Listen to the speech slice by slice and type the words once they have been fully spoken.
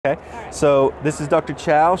Okay, so this is Dr.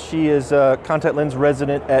 Chao. She is a contact lens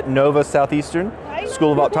resident at Nova Southeastern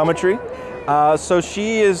School of Optometry. So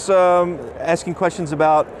she is asking questions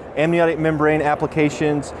about amniotic membrane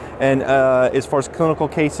applications and as far as clinical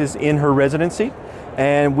cases in her residency.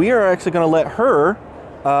 And we are actually going to let her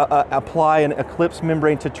apply an Eclipse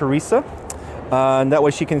membrane to Teresa. And that way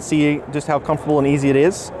she can see just how comfortable and easy it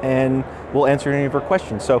is, and we'll answer any of her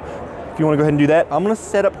questions. So if you want to go ahead and do that, I'm going to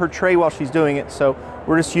set up her tray while she's doing it. So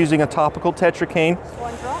we're just using a topical tetracaine.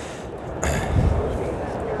 One drop.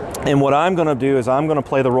 And what I'm going to do is I'm going to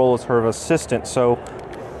play the role as her assistant. So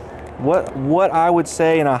what I would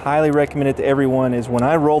say, and I highly recommend it to everyone, is when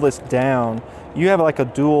I roll this down, you have like a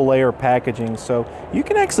dual layer packaging. So you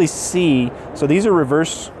can actually see, so these are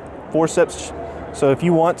reverse forceps. So if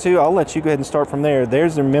you want to, I'll let you go ahead and start from there.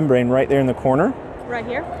 There's the membrane right there in the corner. Right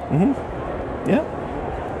here? Mm-hmm. Yeah.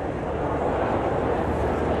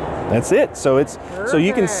 That's it. So it's so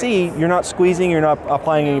you can see you're not squeezing, you're not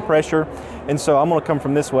applying any pressure. And so I'm going to come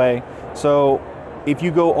from this way. So if you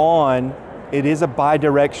go on, it is a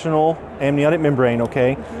bidirectional amniotic membrane,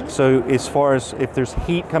 okay? Mm-hmm. So as far as if there's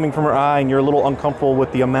heat coming from her eye and you're a little uncomfortable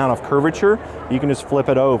with the amount of curvature, you can just flip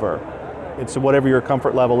it over. It's whatever your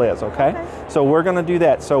comfort level is, okay? So we're going to do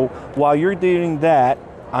that. So while you're doing that,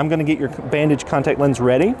 I'm going to get your bandage contact lens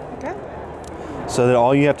ready. Okay. So that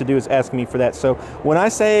all you have to do is ask me for that. So when I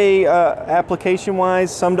say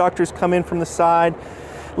application-wise, some doctors come in from the side.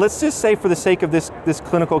 Let's just say for the sake of this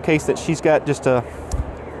clinical case that she's got just a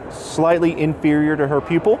slightly inferior to her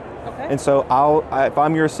pupil. Okay. And so if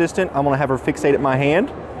I'm your assistant, I'm gonna have her fixate at my hand.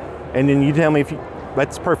 And then you tell me if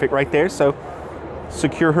that's perfect right there. So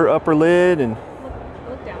secure her upper lid and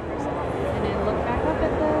look down for a second. And then look back up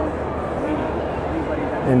at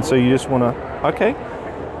and so you just wanna, okay.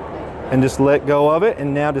 And just let go of it,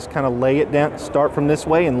 and now just kind of lay it down. Start from this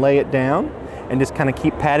way and lay it down, and just kind of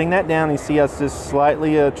keep patting that down. And you see us just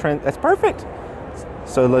slightly trend. That's perfect.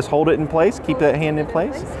 So let's hold it in place. Keep that hand in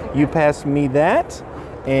place. You pass me that,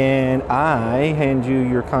 and I hand you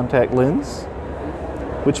your contact lens.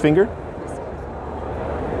 Which finger?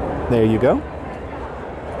 There you go.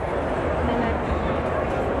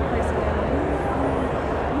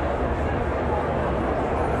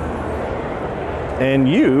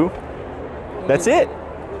 And you. That's it.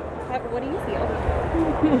 What do you feel?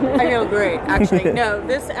 I feel great, actually. No,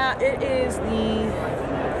 this it is the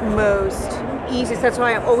most easiest. That's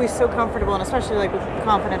why I'm always so comfortable, and especially like with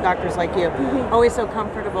confident doctors like you, always so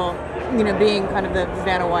comfortable, you know, being kind of the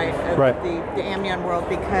Vanna White of the amnion world,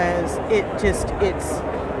 because it's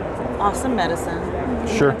awesome medicine.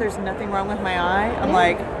 Sure. Even if there's nothing wrong with my eye, I'm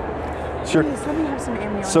like, sure. Please, let me have some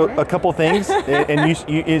amnion. So a couple things, and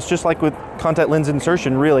it's just like with contact lens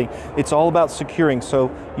insertion, really. It's all about securing. So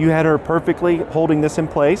you had her perfectly holding this in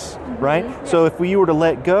place, right? Yeah. So if we were to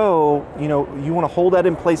let go, you know, you want to hold that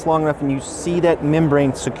in place long enough and you see that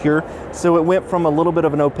membrane secure. So it went from a little bit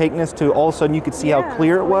of an opaqueness to all of a sudden you could see how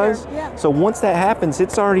clear it was. Yeah. So once that happens,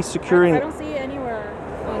 it's already securing. I don't see it anywhere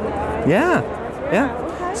on the eye. Yeah, yeah.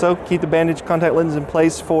 Okay. So keep the bandage contact lens in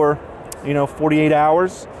place for, 48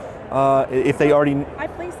 hours. If they already... I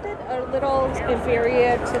placed it a little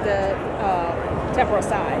inferior to the temporal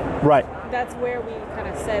side. Right. That's where we kind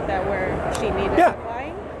of said that where she needed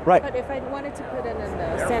applying. Right. But if I wanted to put it in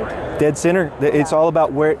the center. Dead center. It's all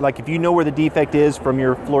about where, like if you know where the defect is from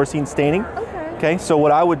your fluorescein staining. Okay. So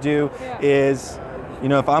what I would do is,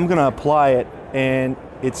 if I'm going to apply it and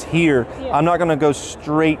it's here, I'm not going to go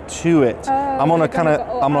straight to it. I'm going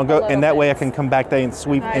to go, and that way I can come back there and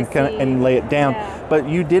sweep and lay it down. Yeah. But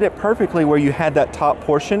you did it perfectly where you had that top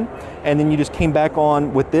portion, and then you just came back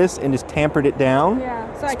on with this and just tampered it down.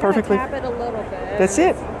 Yeah, so I kind of tap it a little bit. That's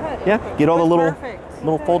it. Yeah, get all the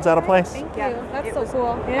little folds out of place. Thank you. That's so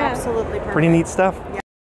cool. Yeah. Absolutely perfect. Pretty neat stuff. Yeah.